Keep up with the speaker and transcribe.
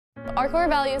Our core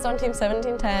values on Team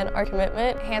 1710 are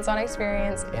commitment, hands-on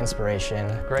experience, inspiration.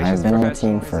 I've been on the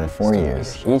team for 4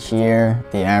 years. Each year,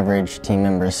 the average team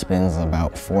member spends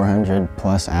about 400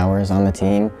 plus hours on the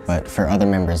team, but for other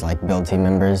members, like build team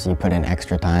members, you put in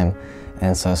extra time.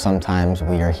 And so sometimes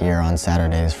we are here on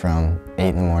Saturdays from 8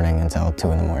 in the morning until 2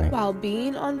 in the morning. While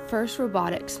being on FIRST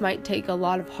Robotics might take a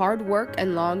lot of hard work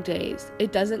and long days,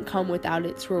 it doesn't come without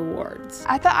its rewards.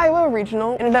 At the Iowa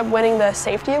Regional, ended up winning the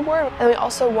Safety Award, and we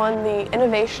also won the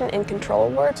Innovation and Control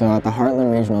Award. So at the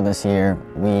Heartland Regional this year,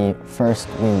 we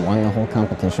won the whole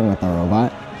competition with our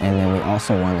robot, and then we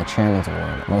also won the Chairman's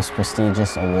Award, most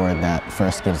prestigious award that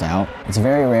FIRST gives out. It's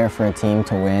very rare for a team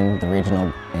to win the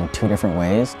regional in 2 different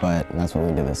ways, but that's what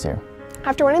we did this year.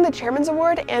 After winning the Chairman's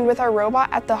Award and with our robot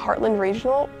at the Heartland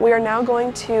Regional, we are now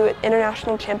going to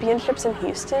International Championships in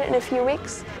Houston in a few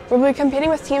weeks. We'll be competing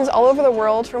with teams all over the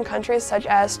world from countries such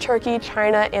as Turkey,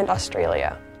 China, and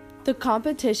Australia. The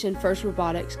competition FIRST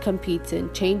Robotics competes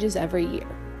in changes every year.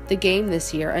 The game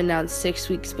this year, announced 6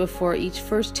 weeks before each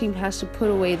FIRST team has to put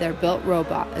away their built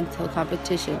robot until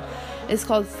competition, is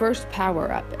called FIRST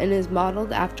Power Up and is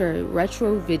modeled after a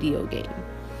retro video game.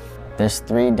 There's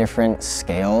 3 different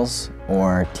scales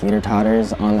or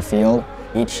teeter-totters on the field.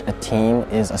 Each team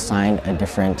is assigned a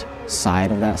different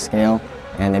side of that scale,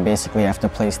 and they basically have to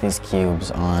place these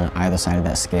cubes on either side of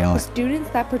that scale. Students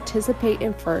that participate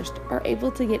in FIRST are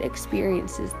able to get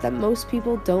experiences that most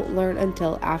people don't learn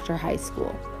until after high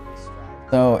school.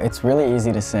 So it's really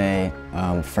easy to say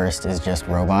FIRST is just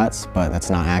robots, but that's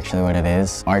not actually what it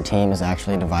is. Our team is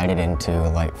actually divided into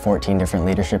like 14 different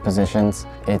leadership positions.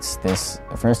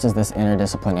 FIRST is this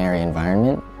interdisciplinary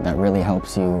environment that really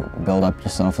helps you build up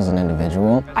yourself as an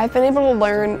individual. I've been able to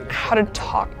learn how to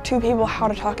talk to people, how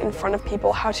to talk in front of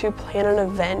people, how to plan an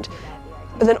event,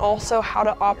 but then also how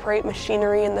to operate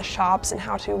machinery in the shops and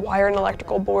how to wire an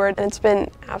electrical board, and it's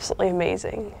been absolutely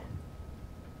amazing.